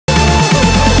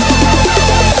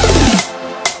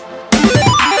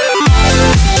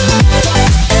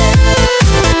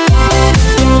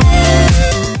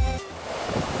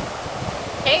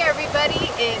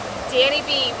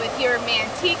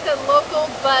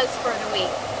buzz for the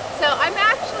week. So I'm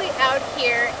actually out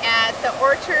here at the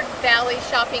Orchard Valley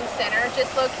Shopping Center, just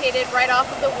located right off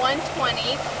of the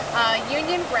 120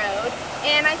 Union Road.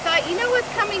 And I thought, you know what's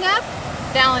coming up?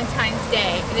 Valentine's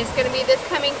Day. And it's going to be this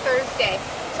coming Thursday.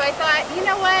 So I thought, you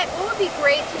know what would be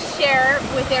great to share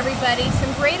with everybody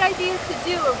some great ideas to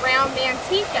do around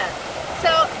Manteca. So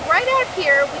right out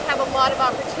here we have a lot of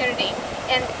opportunity.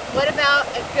 And what about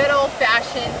a good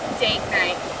old-fashioned date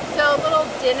night? So a little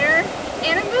dinner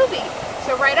and a movie.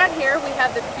 So right out here we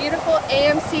have the beautiful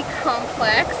AMC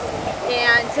complex,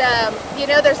 and you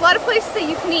know, there's a lot of places that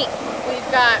you can eat.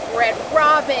 We've got Red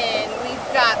Robin,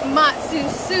 we've got Matsu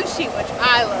Sushi, which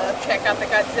I love. Check out the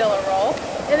Godzilla roll.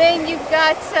 And then you've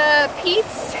got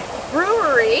Pete's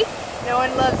Brewery. No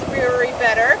one loves brewery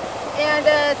better. And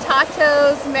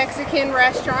Tato's Mexican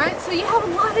restaurant. So you have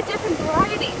a lot of different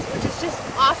varieties, which is just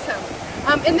awesome.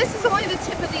 And this is only the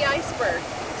tip of the iceberg.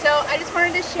 So I just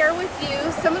wanted to share with you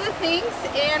some of the things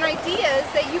and ideas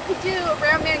that you could do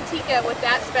around Manteca with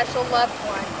that special loved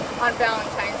one on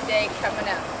Valentine's Day coming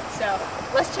up. So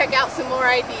let's check out some more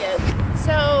ideas.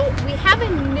 So we have a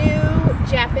new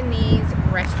Japanese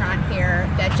restaurant here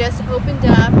that just opened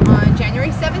up on January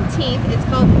 17th. It's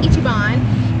called Ichiban,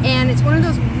 and it's one of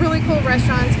those really cool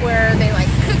restaurants where they like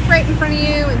cook right in front of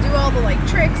you and do all the like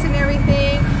tricks and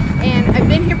everything. And I've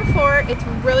been here before. It's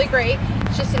really great.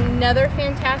 It's just another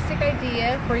fantastic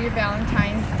idea for your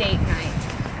Valentine's date night.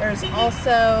 There's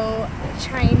also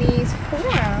Chinese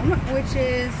Forum, which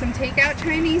is some takeout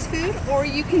Chinese food, or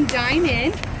you can dine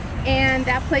in. And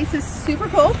that place is super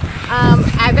cool.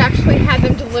 I've actually had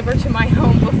them delivered to my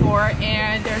home before,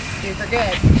 and they're super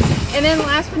good. And then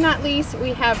last but not least,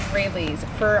 we have Realty's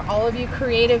for all of you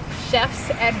creative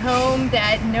chefs at home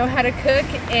that know how to cook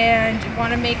and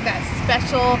want to make that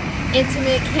special,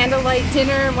 intimate candlelight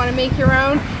dinner, want to make your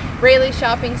own. Realty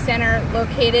Shopping Center,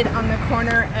 located on the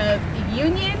corner of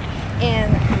Union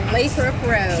and Lathrop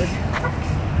Road.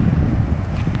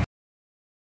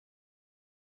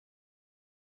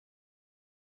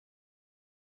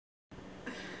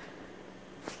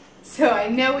 So I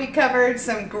know we covered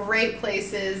some great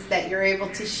places that you're able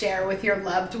to share with your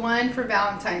loved one for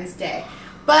Valentine's Day.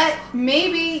 But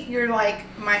maybe you're like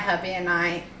my hubby and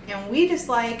I, and we just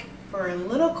like for a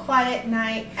little quiet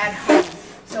night at home.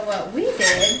 So what we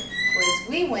did was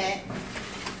we went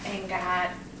and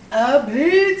got a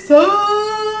pizza.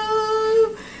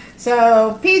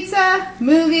 So pizza,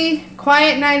 movie,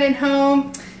 quiet night at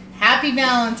home, happy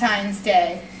Valentine's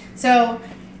Day. So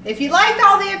if you liked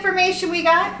all the information we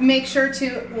got, make sure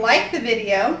to like the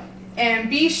video and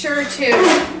be sure to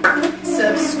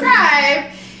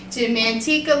subscribe to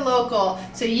Manteca Local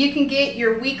so you can get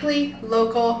your weekly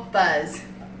local buzz.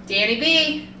 Dani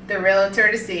B, the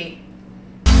Realtor to see.